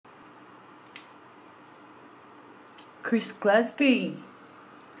Chris Glasby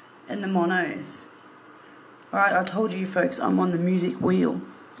and the Monos. Alright, I told you folks, I'm on the Music Wheel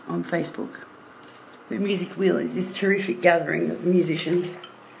on Facebook. The Music Wheel is this terrific gathering of musicians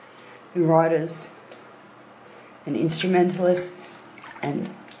and writers and instrumentalists and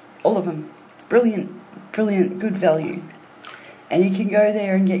all of them. Brilliant, good value. And you can go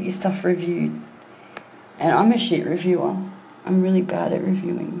there and get your stuff reviewed. And I'm a shit reviewer. I'm really bad at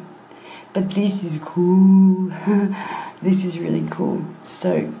reviewing. But this is cool. This is really cool.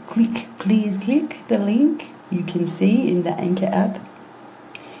 So please click the link you can see in the Anchor app.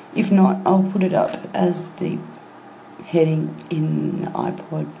 If not, I'll put it up as the heading in the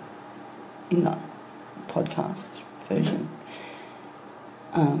iPod, in the podcast version.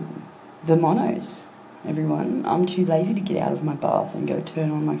 The Monos, everyone. I'm too lazy to get out of my bath and go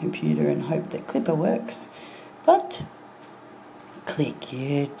turn on my computer and hope that Clipper works. But click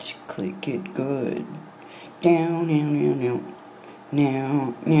it good. Down.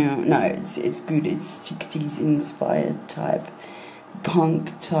 No, it's good. It's 60s inspired type,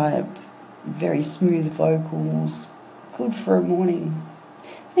 punk type, very smooth vocals. Good for a morning.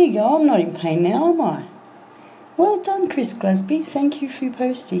 There you go. I'm not in pain now, am I? Well done, Chris Glasby. Thank you for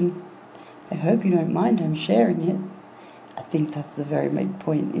posting. I hope you don't mind I'm sharing it. I think that's the very main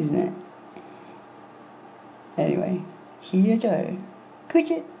point, isn't it? Anyway, here you go.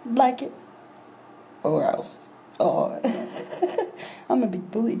 Click it, like it, or else. Oh, I'm a big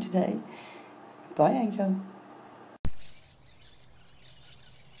bully today. Bye, Anchor.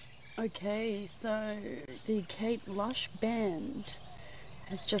 Okay, so the Kate Lush band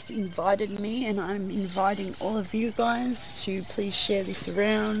has just invited me, and I'm inviting all of you guys to please share this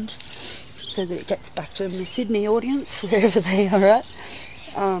around so that it gets back to my Sydney audience, wherever they are at.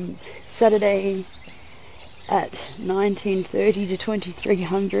 Saturday at 19:30 to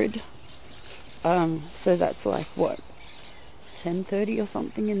 2300. So that's like, what, 10:30 or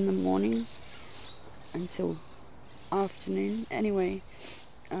something in the morning until afternoon. Anyway,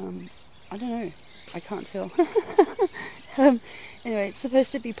 I don't know. I can't tell. Anyway, it's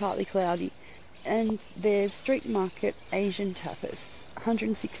supposed to be partly cloudy. And there's Street Market Asian Tapas,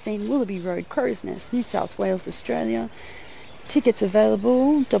 116 Willoughby Road, Crow's Nest, New South Wales, Australia. Tickets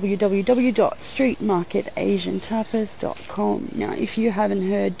available, www.streetmarketasiantapas.com. Now, if you haven't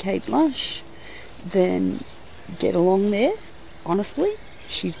heard Kate Lush, then get along there. Honestly,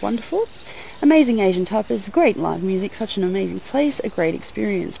 she's wonderful. Amazing Asian tapas, great live music, such an amazing place, a great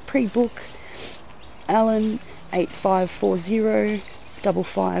experience. Pre-book, Alan 8540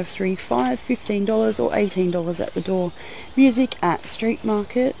 5535, $15 or $18 at the door. Music at Street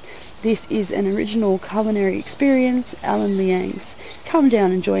Market. This is an original culinary experience. Alan Liang's. Come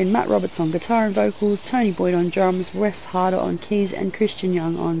down and join Matt Roberts on guitar and vocals, Tony Boyd on drums, Wes Harder on keys, and Christian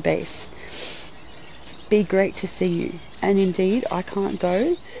Young on bass. Be great to see you. And indeed, I can't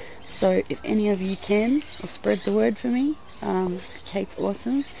go, so if any of you can, or spread the word for me. Kate's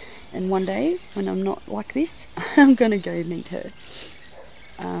awesome, and one day when I'm not like this, I'm gonna go meet her.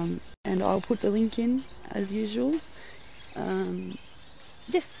 And I'll put the link in as usual.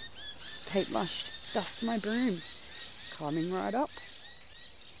 Yes, Kate Lush, Dust My Broom, coming right up.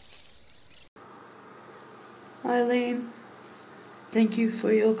 Eileen, thank you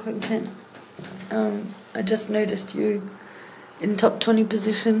for your content. I just noticed you in top 20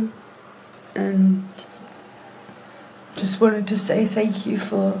 position and just wanted to say thank you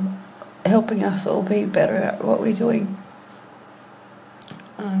for helping us all be better at what we're doing.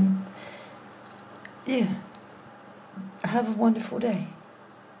 Yeah. Have a wonderful day.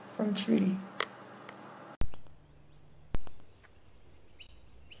 From Trudy.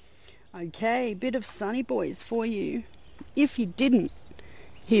 Okay, bit of Sunny Boys for you. If you didn't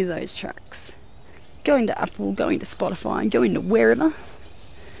hear those tracks, go into Apple, go into Spotify, go into wherever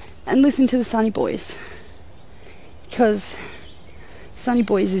and listen to the Sunny Boys, because Sunny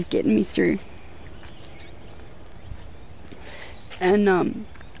Boys is getting me through. And I'm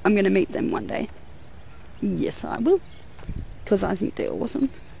going to meet them one day. Yes, I will, because I think they're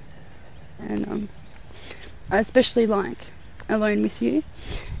awesome. And I especially like Alone With You,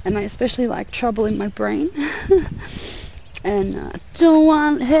 and I especially like Trouble in My Brain. And don't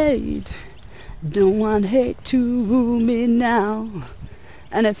want hate to rule me now.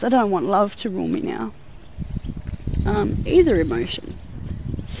 And it's I don't want love to rule me now. Either emotion,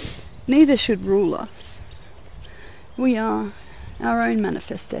 neither should rule us. We are our own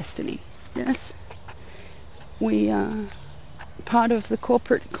manifest destiny. Yes, we are part of the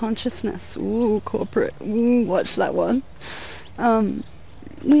corporate consciousness. Ooh, corporate. Ooh, watch that one.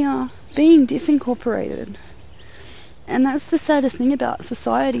 We are being disincorporated. And that's the saddest thing about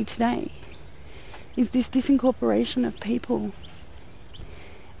society today. is this disincorporation of people.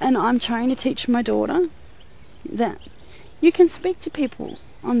 And I'm trying to teach my daughter that you can speak to people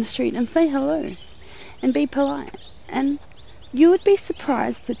on the street and say hello and be polite. And you would be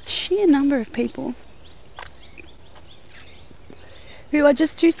surprised the sheer number of people who are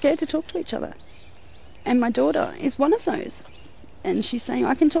just too scared to talk to each other. And my daughter is one of those. And she's saying,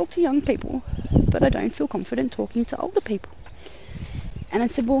 I can talk to young people, but I don't feel confident talking to older people. And I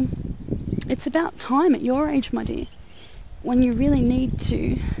said, well, it's about time at your age, my dear, when you really need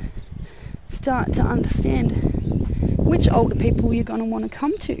to start to understand which older people you're going to want to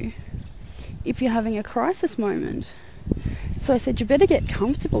come to if you're having a crisis moment. So I said, you better get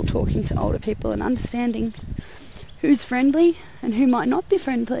comfortable talking to older people and understanding who's friendly and who might not be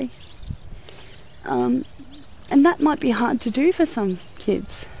friendly. And that might be hard to do for some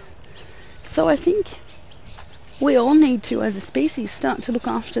kids. So I think we all need to, as a species, start to look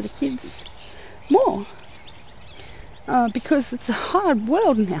after the kids more. Because it's a hard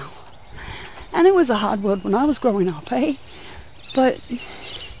world now. And it was a hard world when I was growing up, eh? But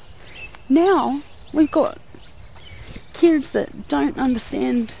now we've got kids that don't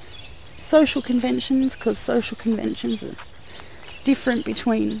understand social conventions, because social conventions are different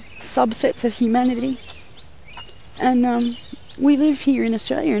between subsets of humanity. And we live here in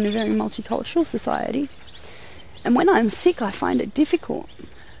Australia in a very multicultural society. And when I'm sick, I find it difficult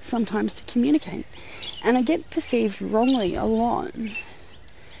sometimes to communicate. And I get perceived wrongly a lot.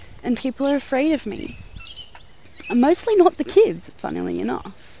 And people are afraid of me. And mostly not the kids, funnily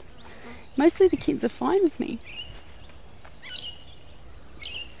enough. Mostly the kids are fine with me.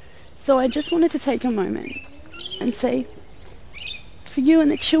 So I just wanted to take a moment and say, for you and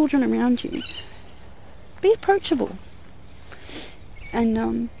the children around you, be approachable.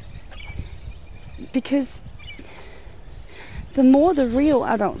 And because the more the real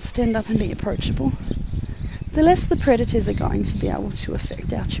adults stand up and be approachable, the less the predators are going to be able to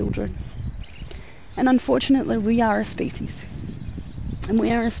affect our children. And unfortunately, we are a species. And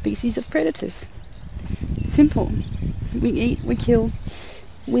we are a species of predators. Simple. We eat, we kill,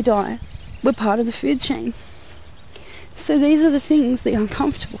 we die. We're part of the food chain. So these are the things, the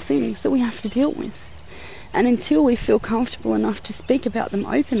uncomfortable things that we have to deal with. And until we feel comfortable enough to speak about them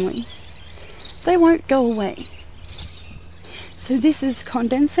openly, they won't go away. So this is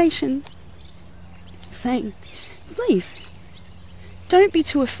condensation saying, please, don't be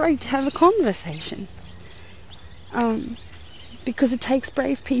too afraid to have a conversation. Because it takes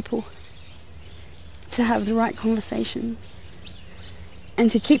brave people to have the right conversations and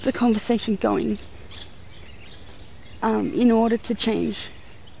to keep the conversation going in order to change.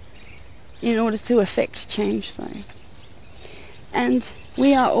 In order to affect change, And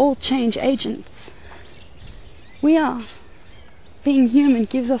we are all change agents. We are. Being human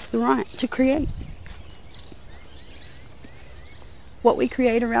gives us the right to create. What we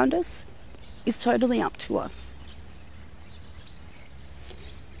create around us is totally up to us.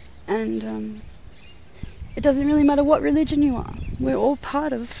 And it doesn't really matter what religion you are. We're all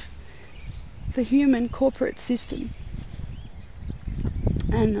part of the human corporate system.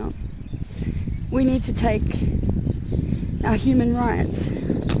 And we need to take our human rights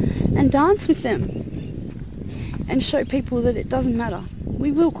and dance with them and show people that it doesn't matter.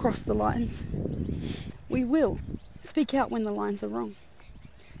 We will cross the lines. We will speak out when the lines are wrong.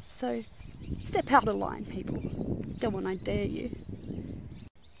 So step out of line, people. Go on, I dare you.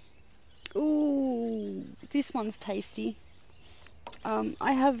 Ooh, this one's tasty.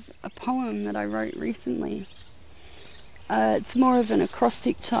 I have a poem that I wrote recently. It's more of an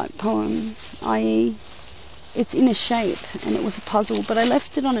acrostic type poem, i.e. it's in a shape and it was a puzzle, but I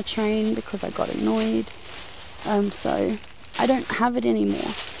left it on a train because I got annoyed. So I don't have it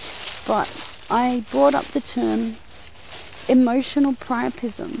anymore. But I brought up the term emotional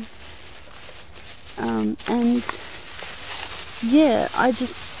priapism. And yeah, I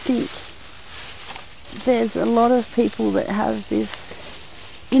just think there's a lot of people that have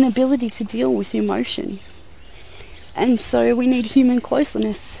this inability to deal with emotion. And so we need human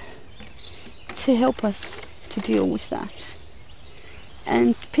closeness to help us to deal with that.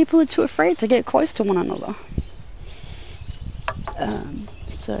 And people are too afraid to get close to one another.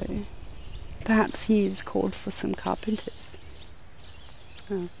 So perhaps he is called for some carpenters.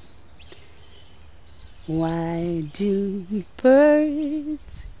 Why do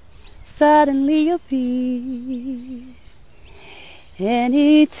birds suddenly appear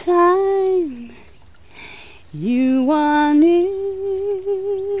anytime you are near?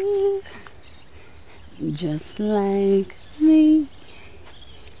 Just like me,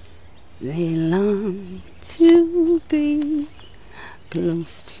 they long to be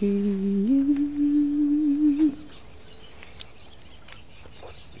close to you.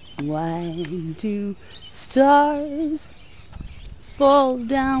 Why do stars fall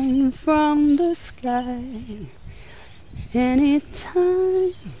down from the sky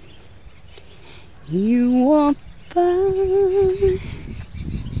anytime you walk by?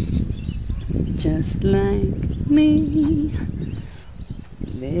 Just like me,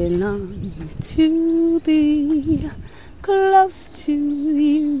 they long to be close to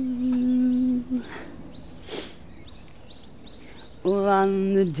you. Well,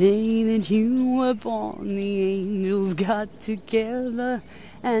 on the day that you were born, the angels got together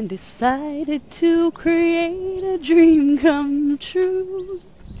and decided to create a dream come true.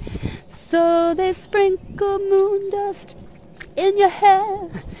 So they sprinkled moon dust in your hair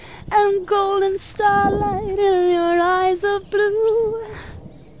and golden starlight in your eyes of blue.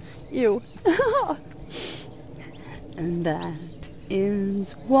 You. And that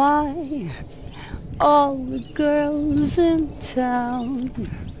is why all the girls in town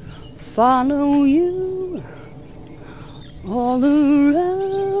follow you all around.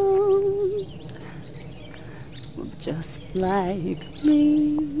 Well, just like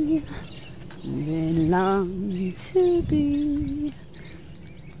me, they long to be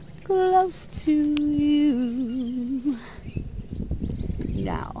close to you.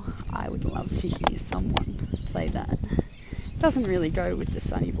 Now, I would love to hear someone play that. Doesn't really go with the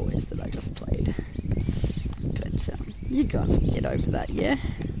sunny voice that I just played. But you guys will get over that, yeah?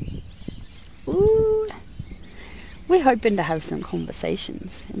 Ooh. We're hoping to have some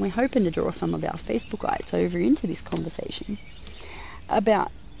conversations, and we're hoping to draw some of our Facebookites over into this conversation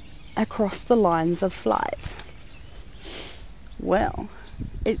about across the lines of flight. Well,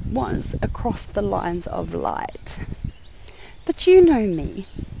 it was across the lines of light. But you know me,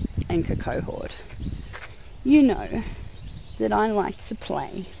 Anchor Cohort. You know that I like to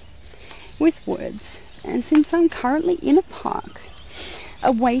play with words, and since I'm currently in a park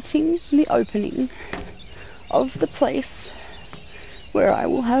awaiting the opening of the place where I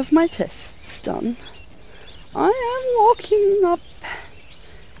will have my tests done, I am walking up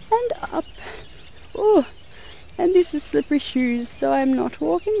and up. Oh, and this is slippery shoes, so I'm not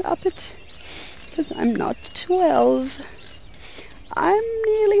walking up it because I'm not 12. I'm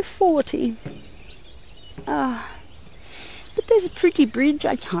nearly 40. But there's a pretty bridge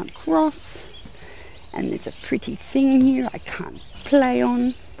I can't cross, and there's a pretty thing here I can't play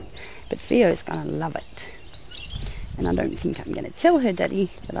on, but Theo's gonna love it. And I don't think I'm gonna tell her daddy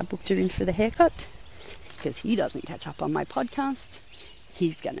that I booked her in for the haircut, because he doesn't catch up on my podcast.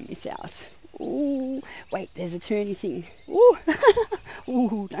 He's gonna miss out. Ooh, wait, there's a turny thing. Ooh,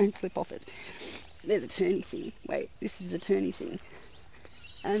 ooh, don't slip off it. There's a turny thing. Wait, this is a turny thing.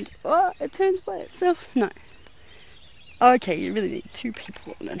 And, oh, it turns by itself. No. Okay, you really need two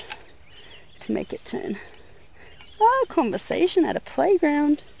people on it to make it turn. Conversation at a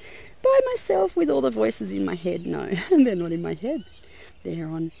playground by myself with all the voices in my head. No, they're not in my head. They're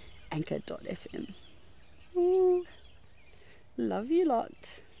on anchor.fm. Ooh, love you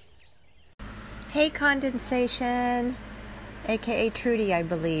lot. Hey, Condensation, aka Trudy, I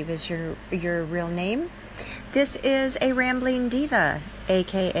believe is your real name. This is a rambling diva,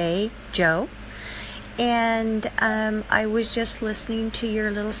 aka Joe. And I was just listening to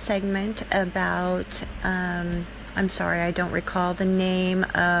your little segment about, I'm sorry, I don't recall the name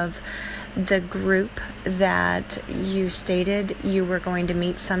of the group that you stated you were going to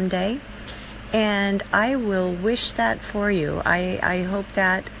meet someday. And I will wish that for you. I hope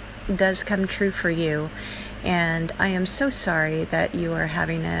that does come true for you. And I am so sorry that you are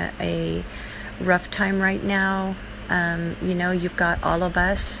having a rough time right now. You know, you've got all of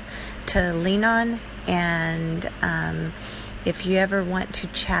us to lean on. And if you ever want to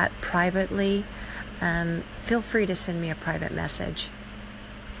chat privately, feel free to send me a private message.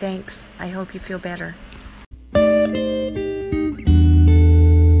 Thanks. I hope you feel better.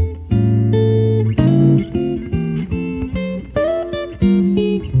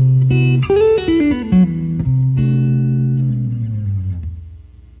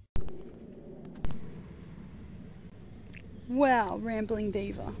 Wow, Rambling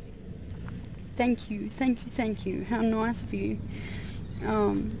Diva. Thank you. How nice of you.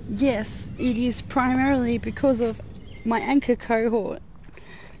 Yes, it is primarily because of my Anchor Cohort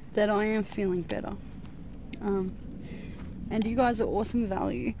that I am feeling better. And you guys are awesome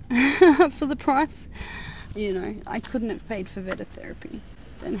value for the price. You know, I couldn't have paid for better therapy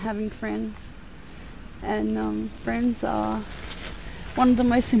than having friends. And friends are one of the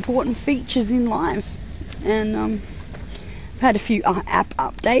most important features in life. And I've had a few app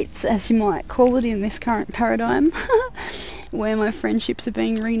updates, as you might call it, in this current paradigm. where my friendships are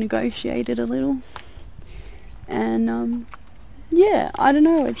being renegotiated a little. And yeah, I don't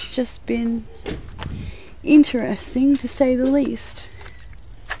know, it's just been interesting to say the least.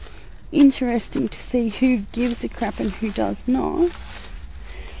 Interesting to see who gives a crap and who does not,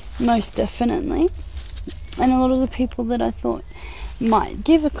 most definitely. And a lot of the people that I thought might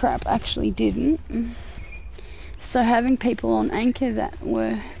give a crap actually didn't. So having people on Anchor that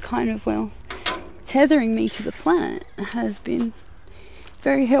were kind of, well, tethering me to the planet has been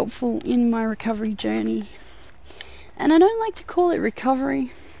very helpful in my recovery journey. And I don't like to call it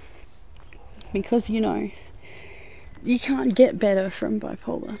recovery because, you know, you can't get better from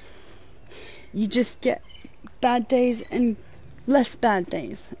bipolar. You just get bad days and less bad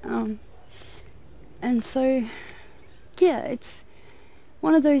days. And so, yeah, it's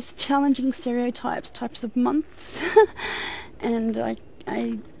one of those challenging types of months. And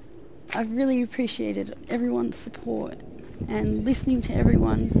I've really appreciated everyone's support and listening to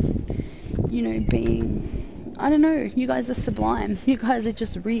everyone, you know, being, I don't know, you guys are sublime. You guys are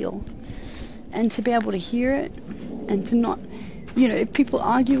just real. And to be able to hear it and to not, you know, if people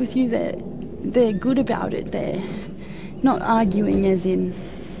argue with you, they're good about it. They're not arguing as in,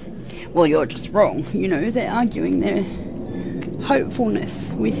 well, you're just wrong, you know, they're arguing their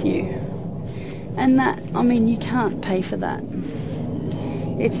hopefulness with you. And that, I mean, you can't pay for that.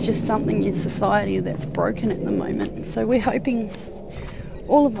 It's just something in society that's broken at the moment. So we're hoping,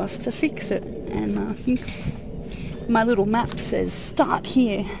 all of us, to fix it. And I think my little map says start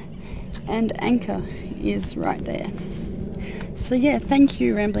here, and Anchor is right there. So yeah, thank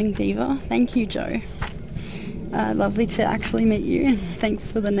you, Rambling Diva. Thank you, Joe. Lovely to actually meet you, and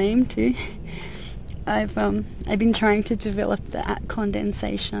thanks for the name too. I've been trying to develop the At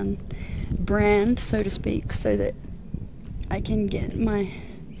Condensation brand, so to speak, so that I can get my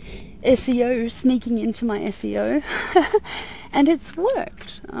SEO sneaking into my SEO, and it's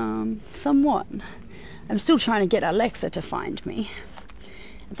worked somewhat. I'm still trying to get Alexa to find me.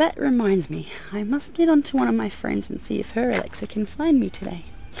 That reminds me, I must get onto one of my friends and see if her Alexa can find me today.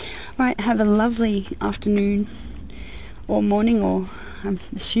 Right, have a lovely afternoon or morning, or I'm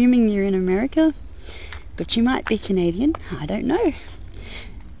assuming you're in America, but you might be Canadian, I don't know.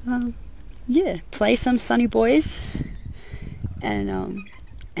 Yeah, play some Sunny Boys, and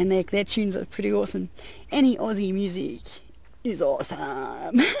their tunes are pretty awesome. Any Aussie music is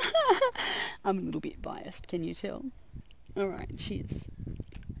awesome. I'm a little bit biased, can you tell? Alright, cheers.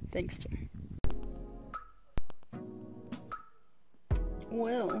 Thanks, Joe.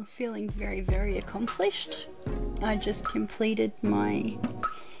 Well, feeling very, very accomplished. I just completed my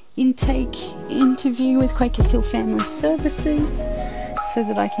intake interview with Quakers Hill Family Services so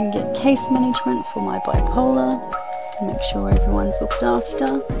that I can get case management for my bipolar, make sure everyone's looked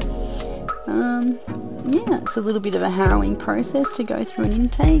after. Yeah, it's a little bit of a harrowing process to go through an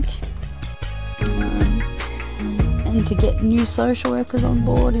intake. And to get new social workers on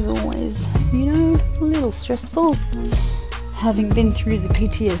board is always, you know, a little stressful. Having been through the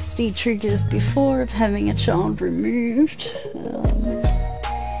PTSD triggers before of having a child removed,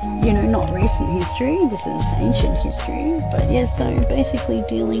 you know, not recent history, this is ancient history, but yeah, so basically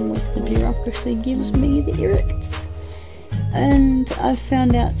dealing with the bureaucracy gives me the irrits. And I've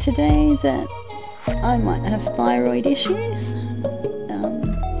found out today that I might have thyroid issues.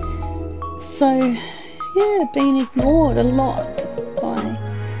 So yeah, been ignored a lot by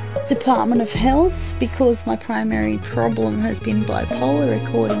Department of Health because my primary problem has been bipolar,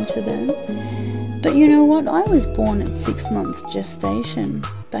 according to them. But you know what? I was born at 6 months gestation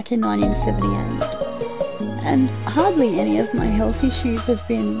back in 1978, and hardly any of my health issues have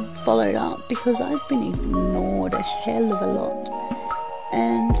been followed up because I've been ignored a hell of a lot.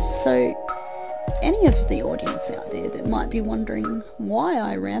 And so any of the audience out there that might be wondering why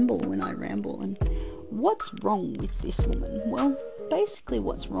I ramble when I ramble and what's wrong with this woman? Well, basically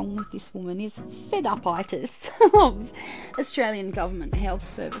what's wrong with this woman is fed-upitis of Australian government health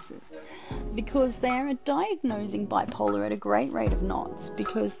services, because they are diagnosing bipolar at a great rate of knots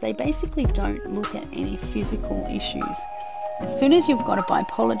because they basically don't look at any physical issues. As soon as you've got a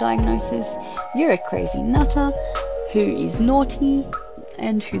bipolar diagnosis, you're a crazy nutter who is naughty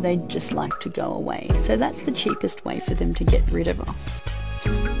and who they'd just like to go away. So that's the cheapest way for them to get rid of us.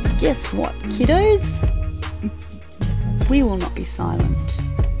 Guess what, kiddos? We will not be silent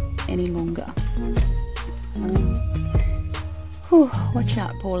any longer. Watch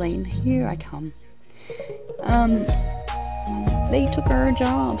out, Pauline. Here I come. They took her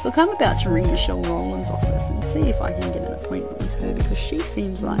jobs. Look, I'm about to ring Michelle Rowland's office and see if I can get an appointment with her, because she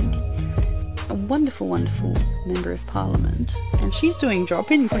seems like a wonderful, wonderful member of Parliament, and she's doing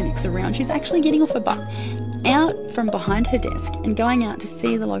drop-in clinics around. She's actually getting off a bus. out from behind her desk and going out to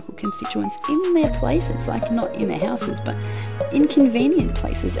see the local constituents in their places, like not in their houses, but in convenient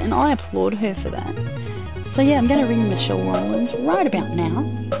places, and I applaud her for that. So yeah, I'm going to ring Michelle Rowlands right about now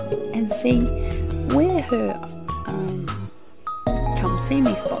and see where her come see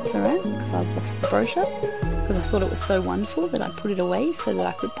me spots are at, because I've lost the brochure, because I thought it was so wonderful that I put it away so that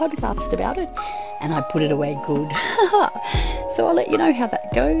I could podcast about it, and I put it away good. So I'll let you know how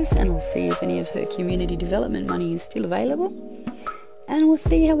that goes, and I'll see if any of her community development money is still available, and we'll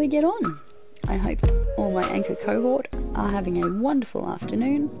see how we get on. I hope all my anchor cohort are having a wonderful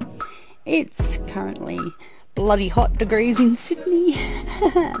afternoon. It's currently bloody hot degrees in Sydney.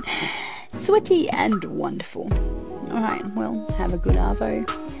 Sweaty and wonderful. Alright, well, have a good arvo.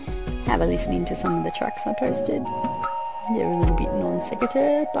 Have a listening to some of the tracks I posted. They're a little bit non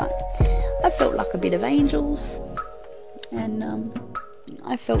sequitur, but I felt like a bit of Angels, and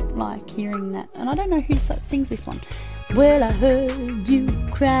I felt like hearing that. And I don't know who sings this one. Well, I heard you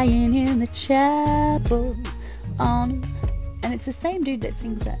crying in the chapel on, and it's the same dude that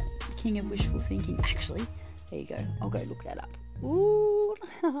sings that King of Wishful Thinking. Actually, there you go. I'll go look that up. Ooh,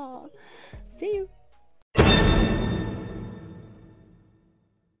 see you.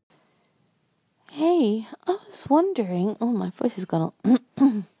 Hey, I was wondering. Oh, my voice has gone all.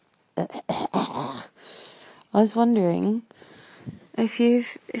 I was wondering if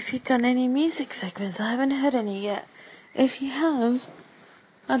you've done any music segments. I haven't heard any yet. If you have,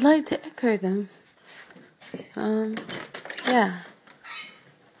 I'd like to echo them. Yeah.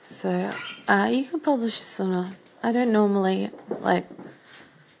 So, you can publish this or not. I don't normally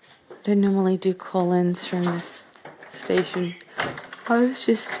do call-ins from this station. I was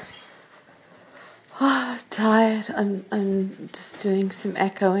just tired. I'm just doing some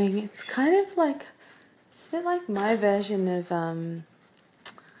echoing. It's kind of like, it's a bit like my version of what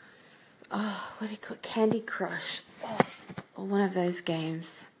do you call it? Candy Crush, or one of those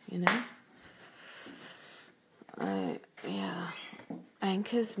games, you know. Yeah,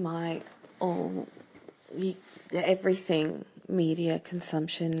 Anchor's my everything media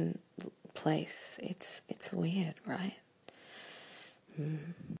consumption place. It's weird, right?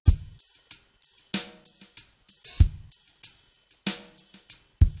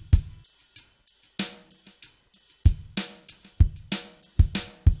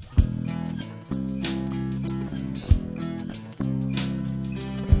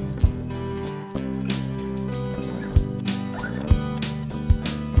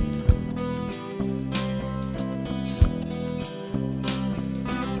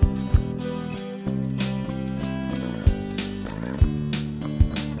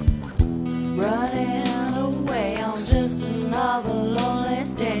 Running away on just another lonely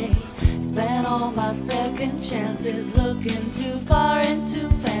day. Spent all my second chances looking too far into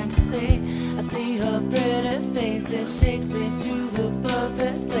fantasy. I see her pretty face, it takes me to the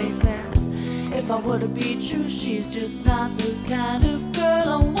perfect place. And if I were to be true, she's just not the kind of girl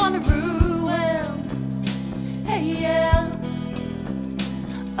I wanna ruin. Hey, yeah.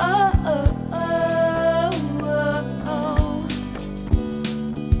 Oh, oh, oh, oh, oh.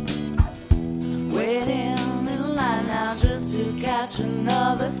 Waiting in line now just to catch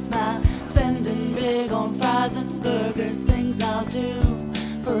another smile. Spending big on fries and burgers, things I'll do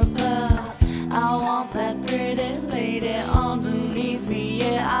for a puff. I want that pretty lady underneath me,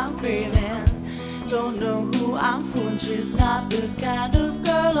 yeah, I'm craving. Don't know who I'm fooling, she's not the kind of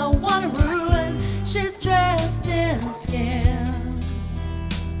girl I wanna ruin. She's dressed in skin.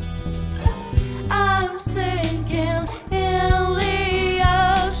 I'm sinking in the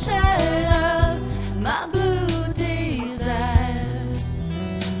ocean of my blue desire.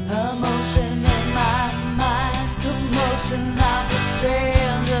 Emotion in my mind, commotion of the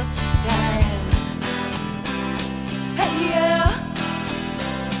strangest kind. Hey, yeah.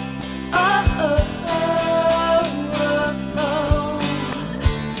 Oh, oh, oh, oh, oh.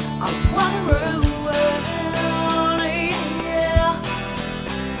 I wanna ruin, yeah.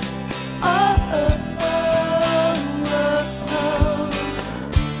 Oh, oh, oh,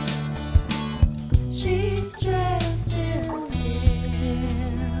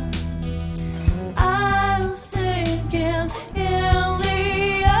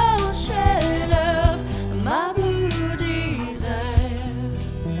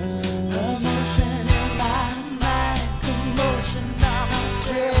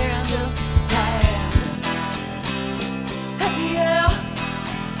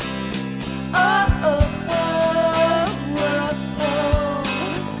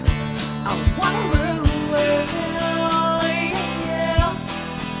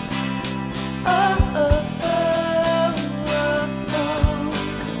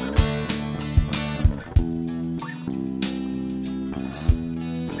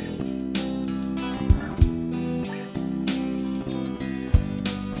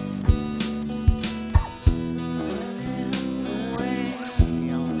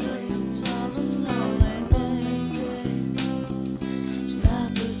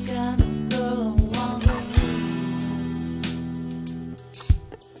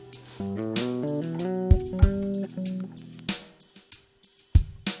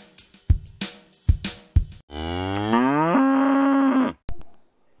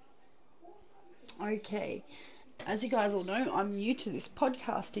 Okay, as you guys all know, I'm new to this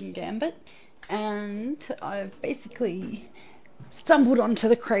podcasting gambit, and I've basically stumbled onto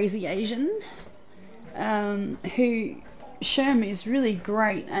the Crazy Asian, who Sherm is really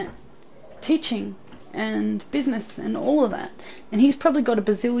great at teaching and business and all of that. And he's probably got a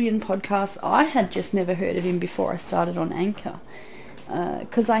bazillion podcasts. I had just never heard of him before I started on Anchor,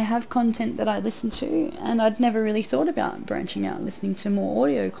 because I have content that I listen to, and I'd never really thought about branching out and listening to more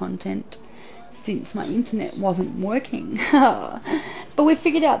audio content since my internet wasn't working. But we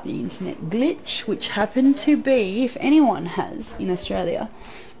figured out the internet glitch, which happened to be, if anyone has in Australia,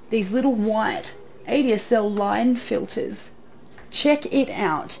 these little white ADSL line filters. Check it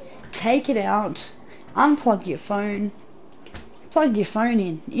out. Take it out. Unplug your phone. Plug your phone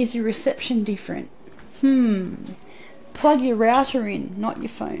in. Is your reception different? Plug your router in, not your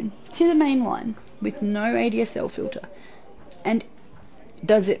phone, to the main line with no ADSL filter. And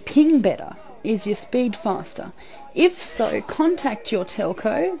does it ping better? Is your speed faster? If so, contact your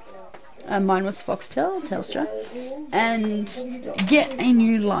telco. Mine was Foxtel, Telstra, and get a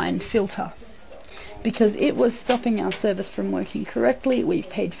new line filter, because it was stopping our service from working correctly. We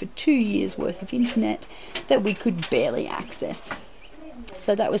paid for 2 years worth of internet that we could barely access.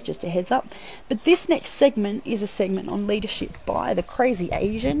 So that was just a heads up. But this next segment is a segment on leadership by the Crazy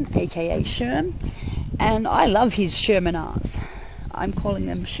Asian, aka Sherm, and I love his Shermanars. I'm calling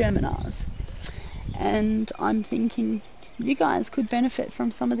them Shermanars. And I'm thinking you guys could benefit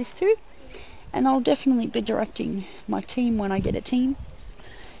from some of this too. And I'll definitely be directing my team, when I get a team,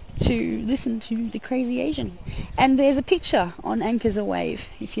 to listen to the Crazy Asian. And there's a picture on Anchors a Wave,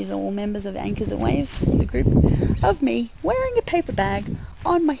 if you're all members of Anchors a Wave, the group, of me wearing a paper bag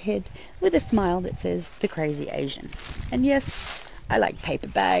on my head with a smile that says the Crazy Asian. And yes, I like paper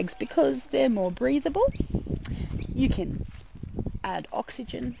bags because they're more breathable. You can add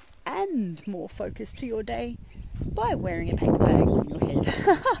oxygen and more focus to your day by wearing a paper bag on your head.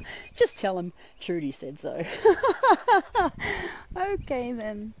 Just tell them Trudy said so. Okay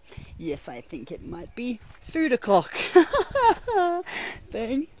then. Yes, I think it might be food o'clock.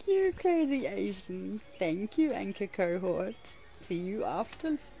 Thank you, Crazy Asian. Thank you, Anchor Cohort. See you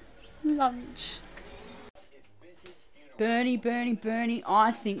after lunch. Bernie,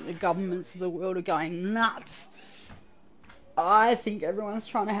 I think the governments of the world are going nuts. I think everyone's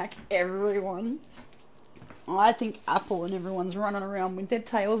trying to hack everyone. I think Apple and everyone's running around with their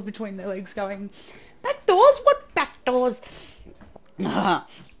tails between their legs going, back doors? What back doors?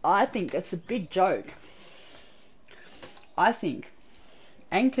 I think that's a big joke. I think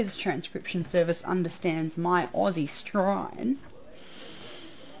Anchor's transcription service understands my Aussie strine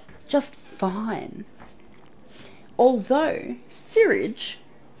just fine. Although Sirij,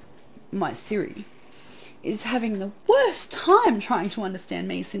 my Siri, is having the worst time trying to understand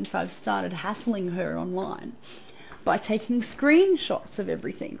me since I've started hassling her online by taking screenshots of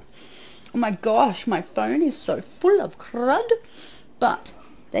everything. Oh my gosh, my phone is so full of crud, but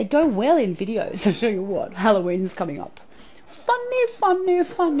they go well in videos. I'll show you what, Halloween's coming up.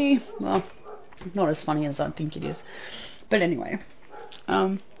 Funny. Well, not as funny as I think it is. But anyway,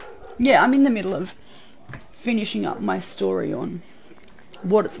 yeah, I'm in the middle of finishing up my story on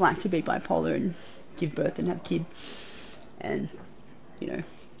what it's like to be bipolar and give birth and have a kid, and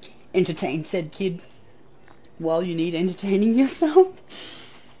entertain said kid while you need entertaining yourself.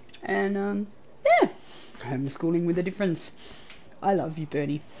 And yeah, homeschooling with a difference. I love you,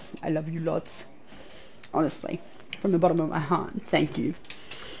 Bernie. I love you lots, honestly, from the bottom of my heart. Thank you,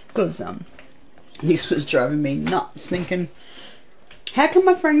 because this was driving me nuts, thinking, how come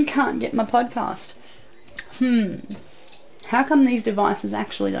my friend can't get my podcast? How come these devices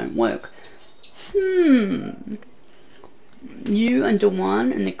actually don't work? You and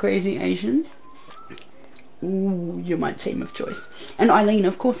Dewan and the Crazy Asian, ooh, you're my team of choice. And Eileen,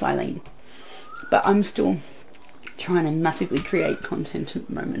 of course, Eileen. But I'm still trying to massively create content at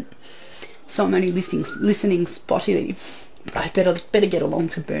the moment, so I'm only listening spottily. I better get along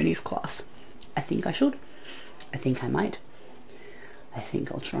to Bernie's class. I think I should. I think I might. I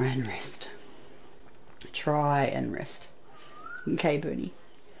think I'll try and rest. Okay, Bernie.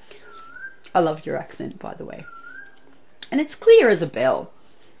 I love your accent, by the way. And it's clear as a bell.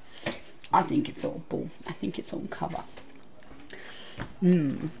 I think it's all bull. I think it's all cover.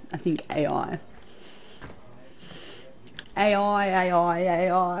 I think AI.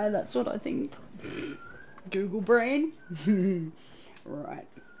 That's what I think. Google brain. Right.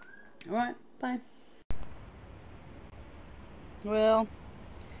 Alright, bye. Well,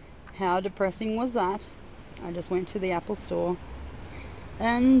 how depressing was that? I just went to the Apple store.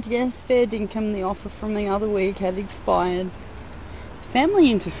 And yes, fair dinkum, the offer from the other week had expired.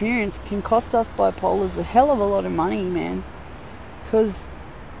 family interference can cost us bipolars a hell of a lot of money, man. Because,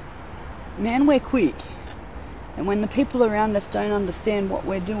 man, we're quick. And when the people around us don't understand what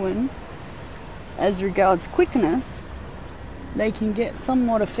we're doing as regards quickness, they can get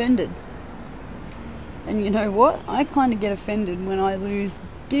somewhat offended. And you know what? I kind of get offended when I lose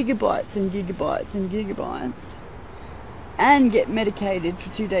gigabytes and gigabytes and gigabytes and get medicated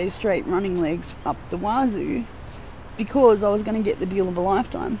for 2 days straight running legs up the wazoo because I was going to get the deal of a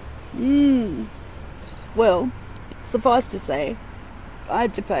lifetime. Well, suffice to say, I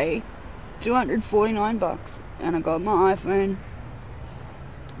had to pay $249 and I got my iPhone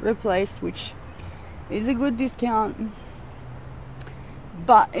replaced, which is a good discount,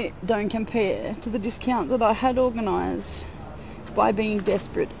 but it don't compare to the discount that I had organised by being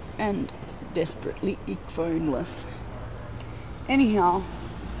desperate and desperately phoneless. Anyhow,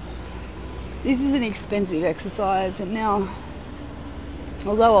 this is an expensive exercise, and now,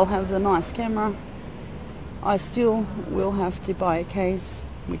 although I'll have the nice camera, I still will have to buy a case,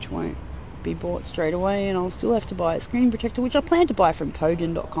 which won't be bought straight away, and I'll still have to buy a screen protector, which I plan to buy from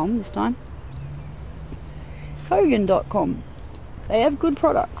Kogan.com this time. Kogan.com. They have good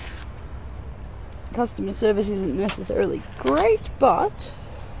products. Customer service isn't necessarily great, but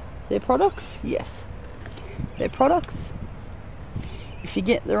their products, yes. Their products, if you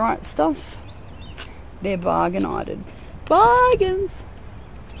get the right stuff, they're bargain-ited. Bargains!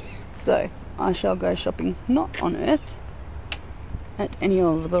 So, I shall go shopping not on Earth at any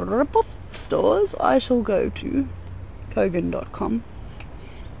of the rip-off stores. I shall go to Kogan.com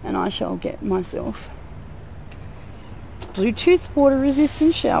and I shall get myself Bluetooth water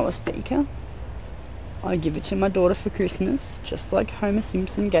resistant shower speaker. I give it to my daughter for Christmas, just like Homer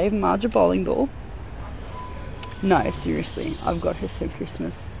Simpson gave Marge a bowling ball. No, seriously, I've got her some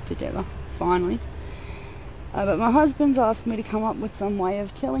Christmas together, finally. But my husband's asked me to come up with some way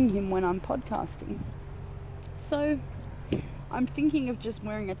of telling him when I'm podcasting. So, I'm thinking of just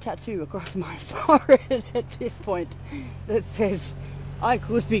wearing a tattoo across my forehead at this point that says, I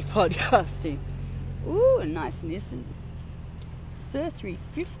could be podcasting. Ooh, nice and innocent. Sir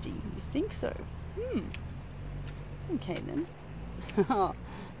 350, you think so? Okay then.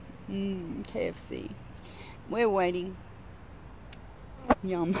 KFC. We're waiting.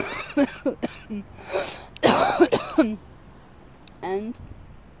 Yum. And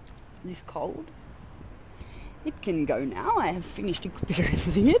this cold, it can go now. I have finished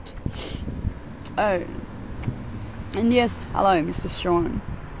experiencing it. Oh, and yes, hello, Mr. Sean.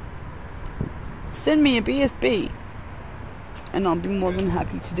 Send me a BSB, and I'll be more than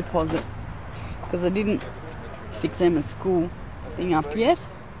happy to deposit, because I didn't fix Emma's school thing up yet.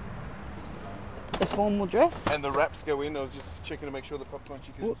 The formal dress. And the wraps go in. I was just checking to make sure the popcorn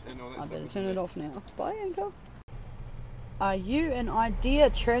chicken and all that I stuff. better turn it off now. Bye, Anchor. Are you an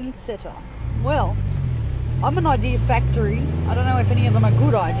idea trendsetter? Well, I'm an idea factory. I don't know if any of them are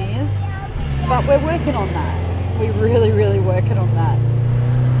good ideas, but we're working on that. We're really, really working on that.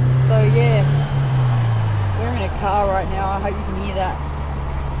 So yeah, we're in a car right now. I hope you can hear that.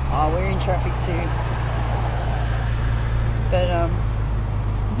 Oh, we're in traffic too. But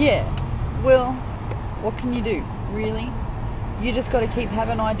yeah. Well, what can you do, really? You just got to keep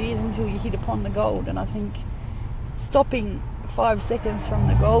having ideas until you hit upon the gold. And I think stopping 5 seconds from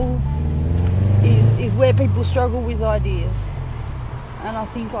the goal is where people struggle with ideas. And I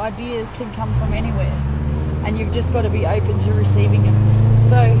think ideas can come from anywhere, and you've just got to be open to receiving them.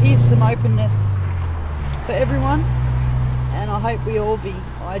 So here's some openness for everyone, and I hope we all be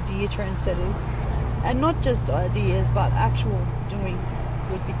idea trendsetters, and not just ideas but actual doings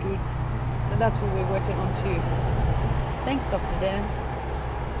would be good. So that's what we're working on too. Thanks, Dr. Dan.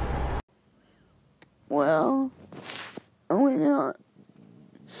 Well, I went out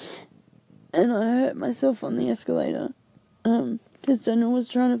and I hurt myself on the escalator because Daniel was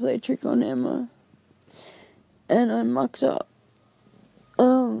trying to play a trick on Emma and I mucked up.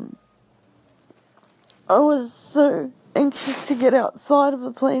 I was so anxious to get outside of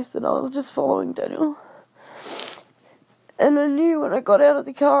the place that I was just following Daniel. And I knew when I got out of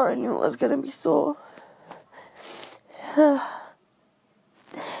the car, I knew I was going to be sore.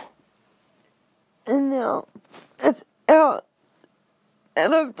 And now it's out.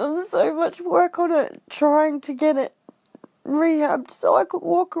 And I've done so much work on it, trying to get it rehabbed so I could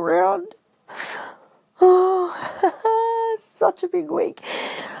walk around. Oh, such a big week.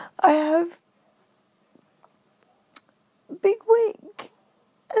 I have a big week.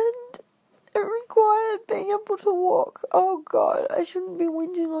 And it required being able to walk. Oh God, I shouldn't be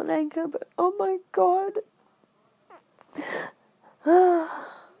whinging on Anchor, but oh my God.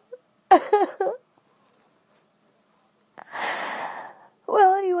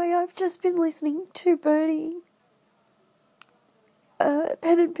 just been listening to Bernie, Pen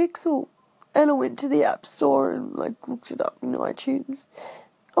and Pixel, and I went to the App Store and looked it up in iTunes.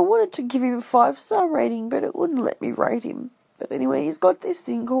 I wanted to give him a 5-star rating, but it wouldn't let me rate him. But anyway, he's got this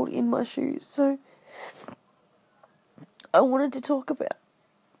thing called In My Shoes, so I wanted to talk about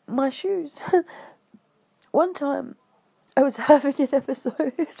my shoes. One time, I was having an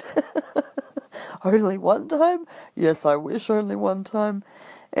episode. Only one time? Yes, I wish only one time.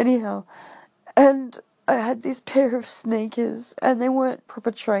 Anyhow, and I had this pair of sneakers, and they weren't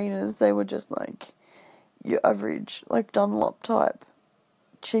proper trainers. They were just your average, Dunlop type,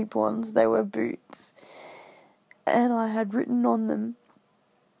 cheap ones. They were boots. And I had written on them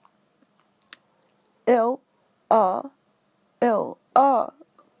LRLR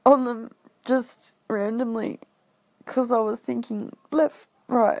on them just randomly, because I was thinking left,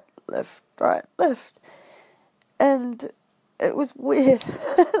 right, left. And it was weird.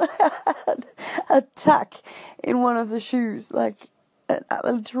 I had a tack in one of the shoes, a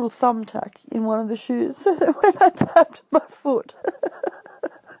literal thumbtack in one of the shoes, so that when I tapped my foot,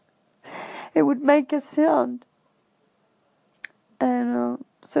 it would make a sound. And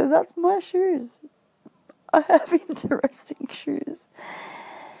so that's my shoes. I have interesting shoes.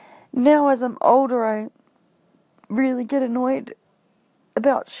 Now as I'm older, I really get annoyed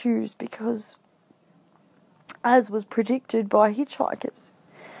about shoes because, as was predicted by hitchhikers,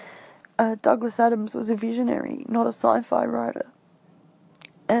 Douglas Adams was a visionary, not a sci-fi writer.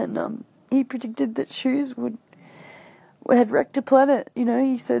 And he predicted that shoes had wrecked a planet.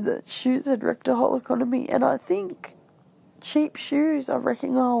 He said that shoes had wrecked a whole economy. And I think cheap shoes are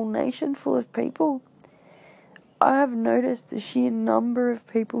wrecking a whole nation full of people. I have noticed the sheer number of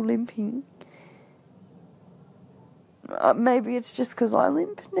people limping. Maybe it's just because I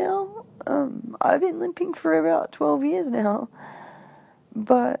limp now. I've been limping for about 12 years now.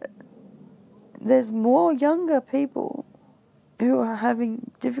 But there's more younger people who are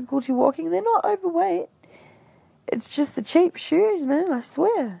having difficulty walking. They're not overweight. It's just the cheap shoes, man, I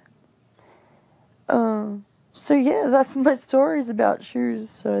swear. So yeah, that's my stories about shoes.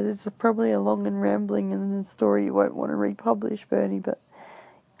 So this is probably a long and rambling and a story you won't want to republish, Bernie, but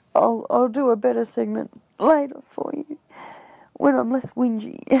I'll do a better segment later for you when I'm less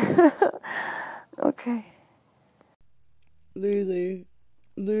whingy. Okay. Lulu,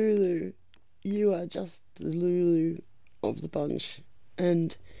 you are just the Lulu of the bunch,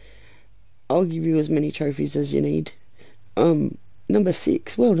 and I'll give you as many trophies as you need. Number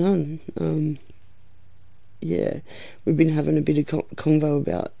 6, well done. Yeah, we've been having a bit of convo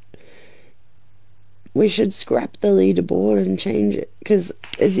about we should scrap the leaderboard and change it, because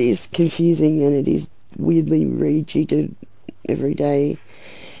it is confusing and it is weirdly rejiggered every day.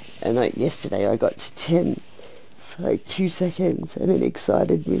 And yesterday I got to 10 for 2 seconds and it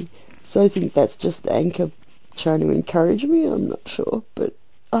excited me. So I think that's just Anchor trying to encourage me. I'm not sure, but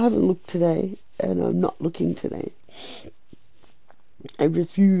I haven't looked today and I'm not looking today. I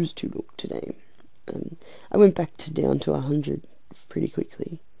refuse to look today. I went back down to 100 pretty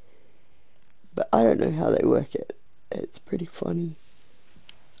quickly, but I don't know how they work it. It's pretty funny.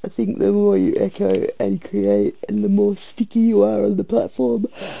 I think the more you echo and create, and the more sticky you are on the platform,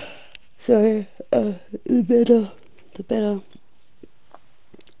 so the better.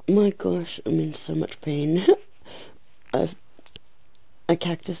 My gosh, I'm in so much pain. I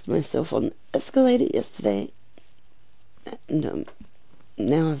cactused myself on the escalator yesterday, and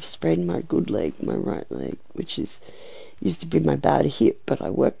now I've sprained my good leg, my right leg, which used to be my bad hip, but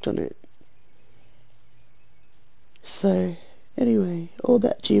I worked on it. So, anyway, all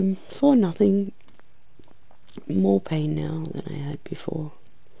that gym for nothing. More pain now than I had before.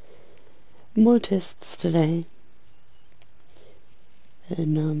 More tests today.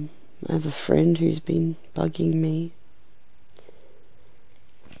 And I have a friend who's been bugging me.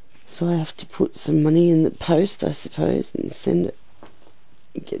 So I have to put some money in the post, I suppose, and send it.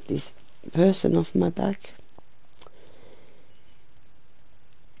 Get this person off my back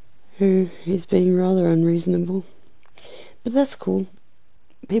who is being rather unreasonable, but that's cool.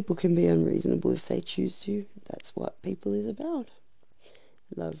 People can be unreasonable if they choose to. That's what people is about.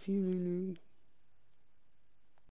 Love you, Lulu.